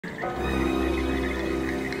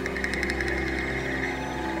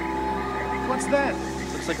What's that?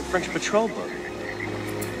 Looks like a French patrol boat.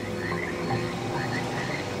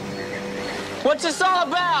 What's this all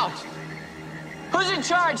about? Who's in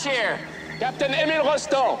charge here? Captain Emile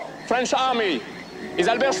Rostand, French Army. Is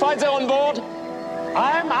Albert Schweitzer on board?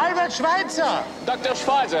 I'm Albert Schweitzer. Dr.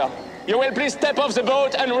 Schweitzer, you will please step off the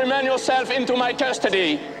boat and remand yourself into my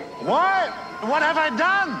custody. What? What have I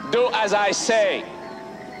done? Do as I say.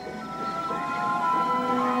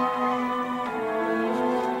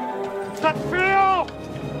 That feel!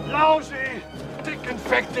 Lousy,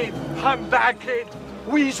 dick-infected, humbacked,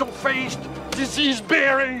 weasel-faced,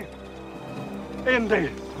 disease-bearing.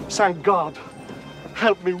 Indy, thank God.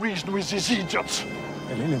 Help me reason with these idiots.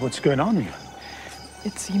 Elena, what's going on here?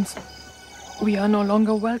 It seems we are no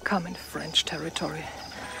longer welcome in French territory.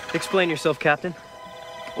 Explain yourself, Captain.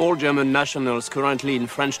 All German nationals currently in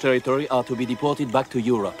French territory are to be deported back to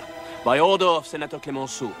Europe by order of Senator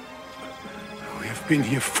Clemenceau. We have been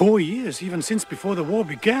here 4 years, even since before the war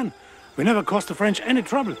began. We never caused the French any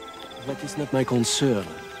trouble. That is not my concern.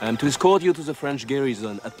 I am to escort you to the French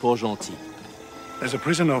garrison at Port-Gentil. As a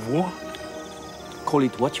prisoner of war? Call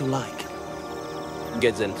it what you like.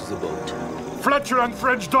 Get them to the boat. Fletcher and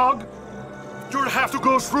French dog, you'll have to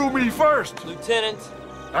go through me first. Lieutenant.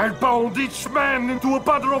 I'll bound each man into a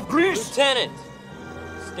puddle of grease. Lieutenant,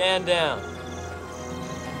 stand down.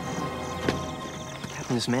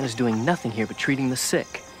 Captain, this man is doing nothing here but treating the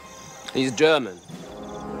sick. He's German.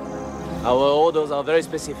 Our orders are very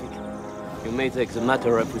specific. You may take the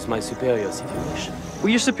matter up with my superiors if you wish. Well,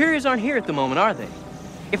 your superiors aren't here at the moment, are they?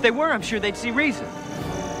 If they were, I'm sure they'd see reason.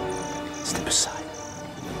 Step aside.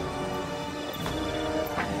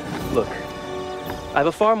 Look, I have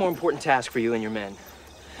a far more important task for you and your men.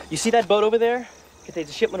 You see that boat over there? It contains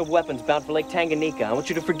a shipment of weapons bound for Lake Tanganyika. I want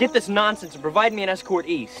you to forget this nonsense and provide me an escort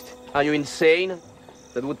east. Are you insane?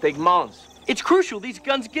 That would take months. It's crucial these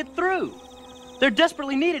guns get through. They're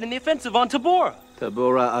desperately needed in the offensive on Tabora.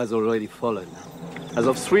 Tabora has already fallen. As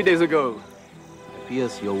of 3 days ago, it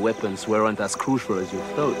appears your weapons weren't as crucial as you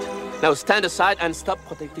thought. Now stand aside and stop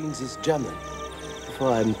protecting this German.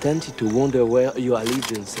 For I'm tempted to wonder where your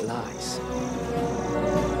allegiance lies.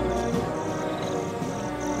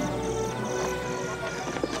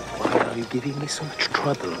 Why are you giving me so much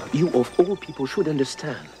trouble? You, of all people, should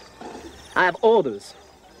understand. I have orders.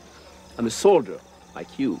 I'm a soldier,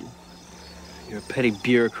 like you. You're a petty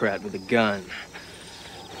bureaucrat with a gun.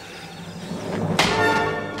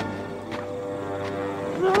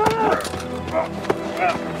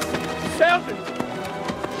 Sergeant!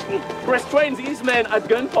 Restrain these men at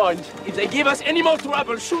gunpoint. If they give us any more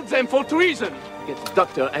trouble, shoot them for treason. Get the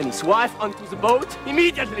doctor and his wife onto the boat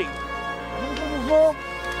immediately. No!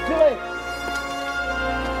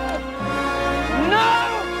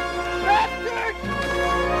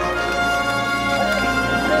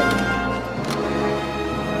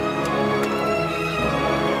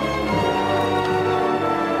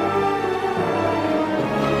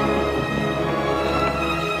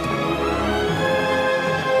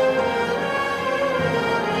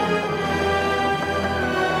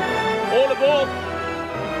 All aboard!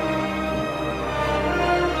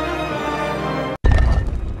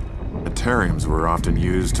 Terrariums were often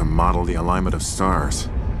used to model the alignment of stars.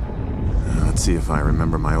 Let's see if I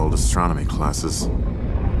remember my old astronomy classes.